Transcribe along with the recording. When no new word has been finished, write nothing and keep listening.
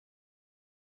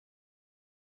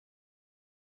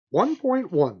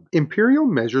1.1 Imperial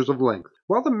Measures of Length.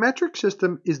 While the metric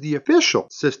system is the official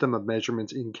system of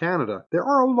measurements in Canada, there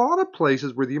are a lot of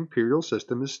places where the imperial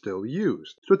system is still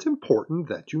used, so it's important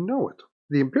that you know it.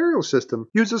 The imperial system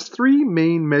uses three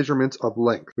main measurements of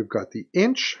length. We've got the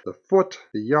inch, the foot,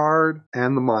 the yard,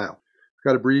 and the mile. We've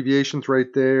got abbreviations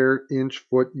right there, inch,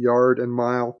 foot, yard, and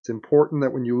mile. It's important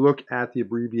that when you look at the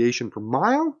abbreviation for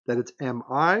mile, that it's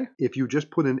MI. If you just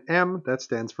put an M, that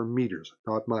stands for meters,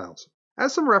 not miles.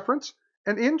 As some reference,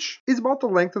 an inch is about the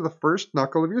length of the first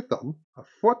knuckle of your thumb. A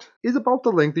foot is about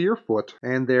the length of your foot,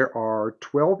 and there are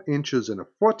 12 inches in a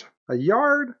foot. A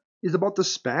yard is about the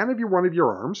span of one of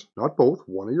your arms, not both,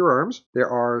 one of your arms. There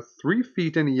are 3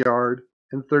 feet in a yard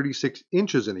and 36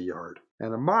 inches in a yard.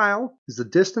 And a mile is the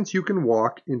distance you can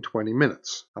walk in 20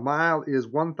 minutes. A mile is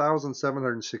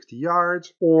 1,760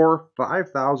 yards or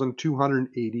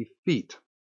 5,280 feet.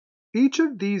 Each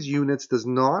of these units does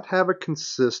not have a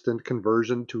consistent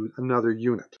conversion to another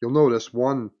unit. You'll notice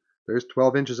there's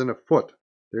 12 inches in a foot.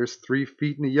 There's 3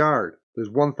 feet in a yard. There's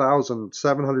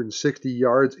 1,760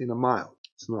 yards in a mile.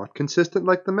 It's not consistent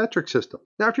like the metric system.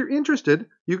 Now, if you're interested,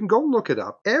 you can go look it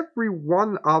up. Every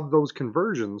one of those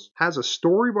conversions has a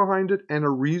story behind it and a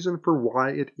reason for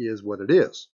why it is what it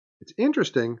is. It's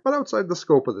interesting, but outside the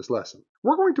scope of this lesson.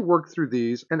 We're going to work through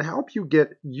these and help you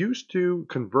get used to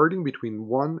converting between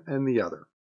one and the other.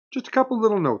 Just a couple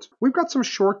little notes. We've got some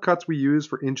shortcuts we use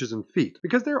for inches and feet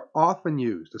because they're often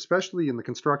used, especially in the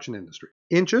construction industry.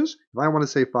 Inches, if I want to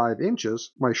say 5 inches,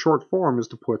 my short form is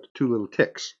to put 2 little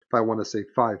ticks. If I want to say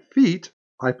 5 feet,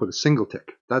 I put a single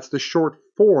tick. That's the short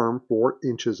form for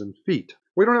inches and feet.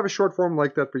 We don't have a short form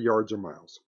like that for yards or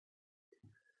miles.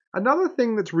 Another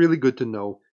thing that's really good to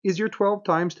know is your 12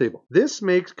 times table. This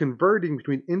makes converting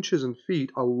between inches and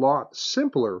feet a lot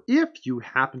simpler if you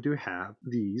happen to have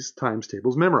these times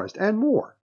tables memorized and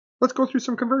more. Let's go through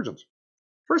some conversions.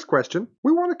 First question,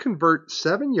 we want to convert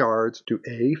 7 yards to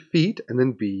A, feet, and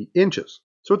then B, inches.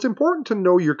 So it's important to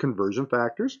know your conversion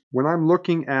factors. When I'm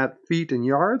looking at feet and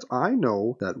yards, I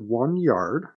know that 1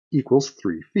 yard equals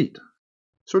 3 feet.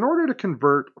 So in order to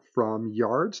convert from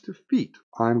yards to feet,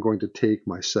 I'm going to take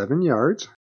my 7 yards,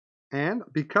 and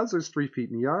because there's 3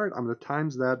 feet in a yard, I'm going to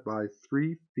times that by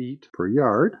 3 feet per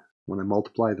yard. When I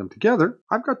multiply them together,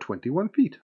 I've got 21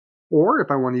 feet. Or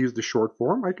if I want to use the short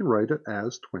form, I can write it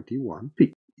as 21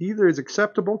 feet. Either is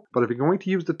acceptable, but if you're going to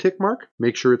use the tick mark,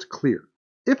 make sure it's clear.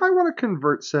 If I want to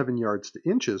convert 7 yards to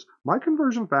inches, my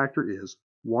conversion factor is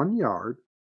 1 yard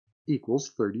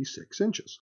equals 36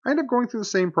 inches. I end up going through the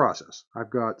same process. I've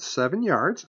got 7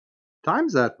 yards,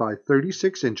 times that by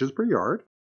 36 inches per yard.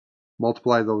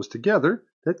 Multiply those together,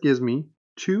 that gives me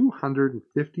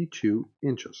 252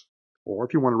 inches. Or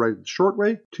if you want to write it the short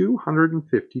way,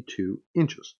 252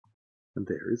 inches. And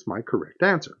there is my correct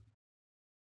answer.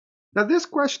 Now this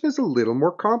question is a little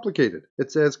more complicated.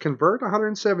 It says convert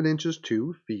 107 inches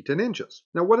to feet and inches.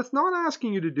 Now what it's not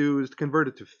asking you to do is to convert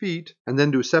it to feet and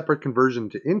then do a separate conversion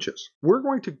to inches. We're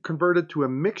going to convert it to a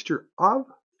mixture of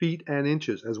feet and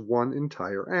inches as one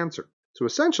entire answer. So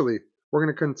essentially, we're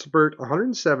going to convert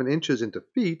 107 inches into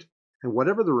feet, and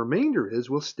whatever the remainder is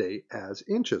will stay as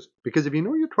inches. Because if you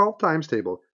know your 12 times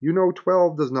table, you know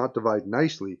 12 does not divide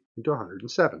nicely into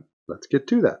 107. Let's get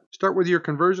to that. Start with your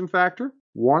conversion factor.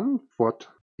 1 foot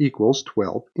equals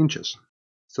 12 inches.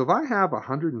 So if I have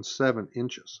 107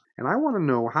 inches, and I want to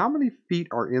know how many feet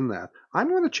are in that, I'm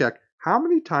going to check how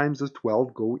many times does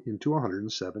 12 go into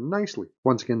 107 nicely.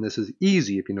 Once again, this is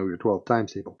easy if you know your 12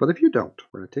 times table, but if you don't,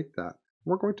 we're going to take that.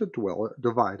 We're going to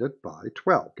divide it by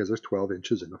 12 because there's 12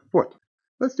 inches in a foot.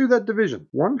 Let's do that division.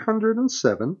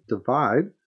 107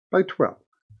 divide by 12.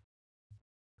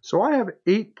 So I have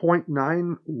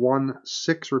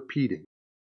 8.916 repeating.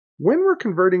 When we're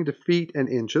converting to feet and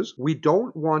inches, we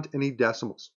don't want any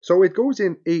decimals. So it goes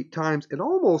in 8 times. It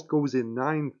almost goes in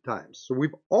 9 times. So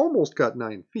we've almost got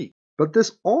 9 feet. But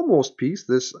this almost piece,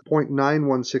 this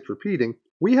 0.916 repeating,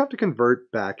 we have to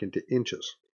convert back into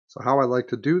inches. So how I like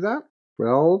to do that?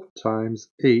 12 times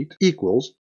 8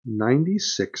 equals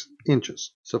 96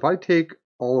 inches. So if I take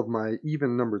all of my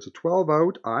even numbers of 12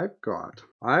 out, I've got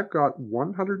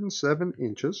 107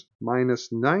 inches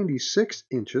minus 96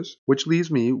 inches, which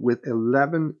leaves me with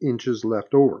 11 inches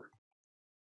left over.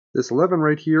 This 11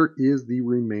 right here is the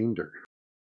remainder.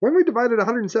 When we divided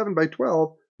 107 by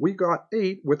 12, we got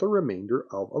 8 with a remainder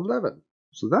of 11.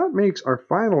 So that makes our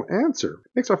final answer,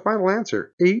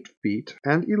 8 feet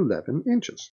and 11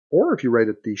 inches. Or if you write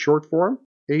it the short form,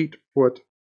 8 foot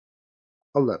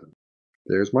 11.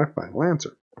 There's my final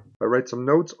answer. I write some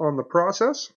notes on the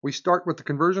process. We start with the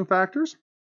conversion factors.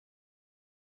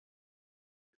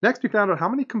 Next, we found out how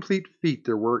many complete feet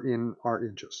there were in our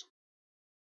inches.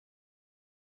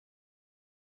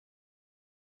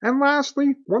 And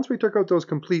lastly, once we took out those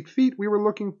complete feet, we were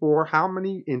looking for how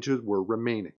many inches were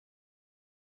remaining.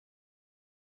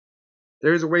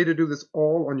 There's a way to do this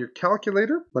all on your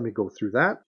calculator. Let me go through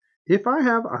that. If I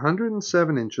have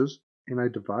 107 inches and I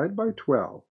divide by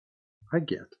 12, I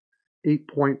get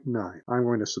 8.9. I'm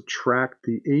going to subtract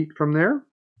the 8 from there.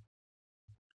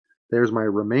 There's my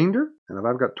remainder. And if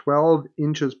I've got 12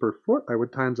 inches per foot, I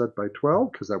would times that by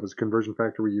 12 because that was the conversion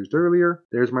factor we used earlier.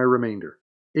 There's my remainder.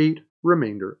 8,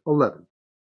 remainder 11.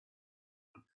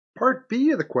 Part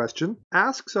B of the question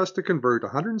asks us to convert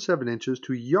 107 inches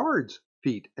to yards,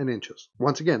 feet, and inches.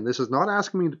 Once again, this is not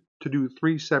asking me to do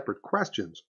 3 separate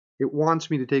questions. It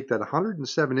wants me to take that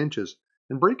 107 inches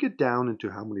and break it down into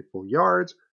how many full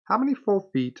yards, how many full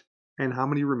feet, and how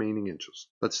many remaining inches.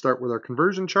 Let's start with our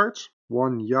conversion charts.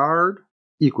 1 yard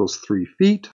equals 3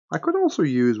 feet. I could also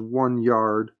use 1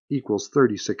 yard equals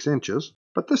 36 inches,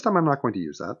 but this time I'm not going to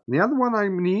use that. And the other one I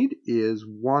need is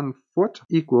 1 foot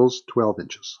equals 12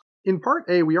 inches. In part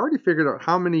A, we already figured out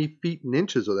how many feet and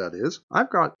inches of that is.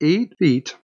 I've got 8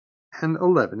 feet and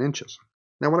 11 inches.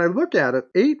 Now, when I look at it,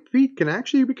 8 feet can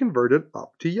actually be converted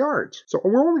up to yards. So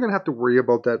we're only going to have to worry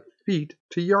about that feet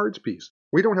to yards piece.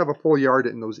 We don't have a full yard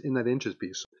in that inches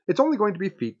piece. It's only going to be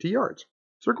feet to yards.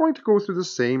 So we're going to go through the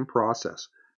same process.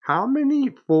 How many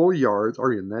full yards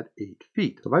are in that 8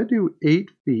 feet? So if I do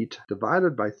 8 feet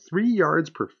divided by 3 yards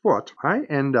per foot, I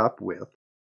end up with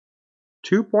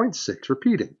 2.6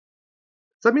 repeating.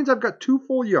 So that means I've got 2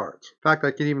 full yards. In fact,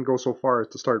 I can even go so far as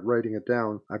to start writing it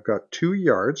down. I've got 2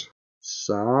 yards,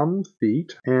 some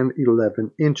feet, and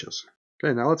 11 inches.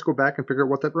 Okay, now let's go back and figure out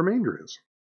what that remainder is.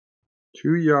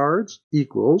 2 yards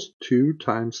equals 2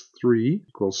 times 3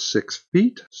 equals 6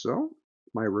 feet. So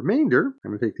my remainder,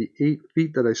 I'm going to take the 8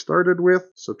 feet that I started with,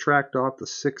 subtract off the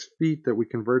 6 feet that we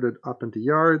converted up into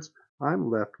yards. I'm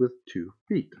left with 2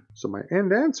 feet. So my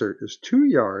end answer is 2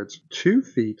 yards, 2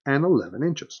 feet, and 11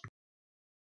 inches.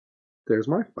 There's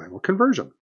my final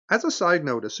conversion. As a side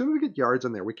note, as soon as we get yards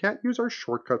in there, we can't use our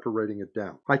shortcut for writing it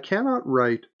down. I cannot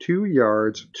write 2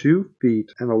 yards, 2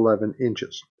 feet, and 11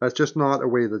 inches. That's just not a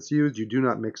way that's used. You do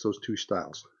not mix those two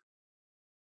styles.